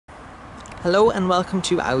Hello and welcome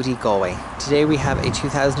to Audi Galway. Today we have a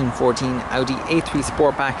 2014 Audi A3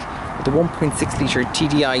 Sportback with a 1.6 litre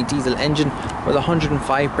TDI diesel engine with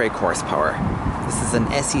 105 brake horsepower. This is an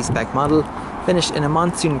SE spec model, finished in a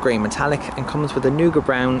monsoon grey metallic and comes with a nougat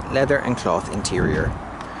brown leather and cloth interior.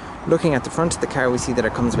 Looking at the front of the car, we see that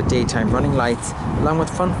it comes with daytime running lights along with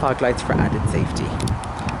front fog lights for added safety.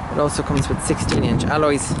 It also comes with 16-inch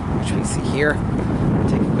alloys, which we see here.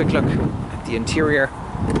 Take a quick look at the interior.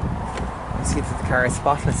 You see that the car is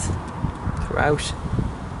spotless throughout,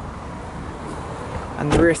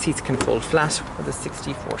 and the rear seats can fold flat with a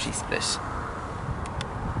 60-40 split.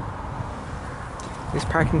 There's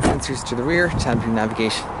parking sensors to the rear to help you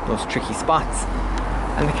navigate those tricky spots,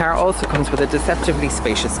 and the car also comes with a deceptively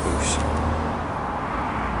spacious boot.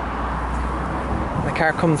 The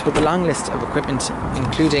car comes with a long list of equipment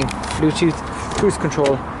including Bluetooth, cruise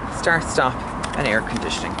control, start-stop and air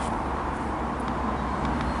conditioning.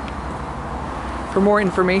 For more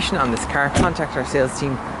information on this car, contact our sales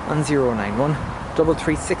team on 091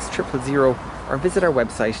 336 000 or visit our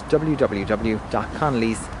website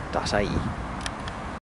www.connellys.ie.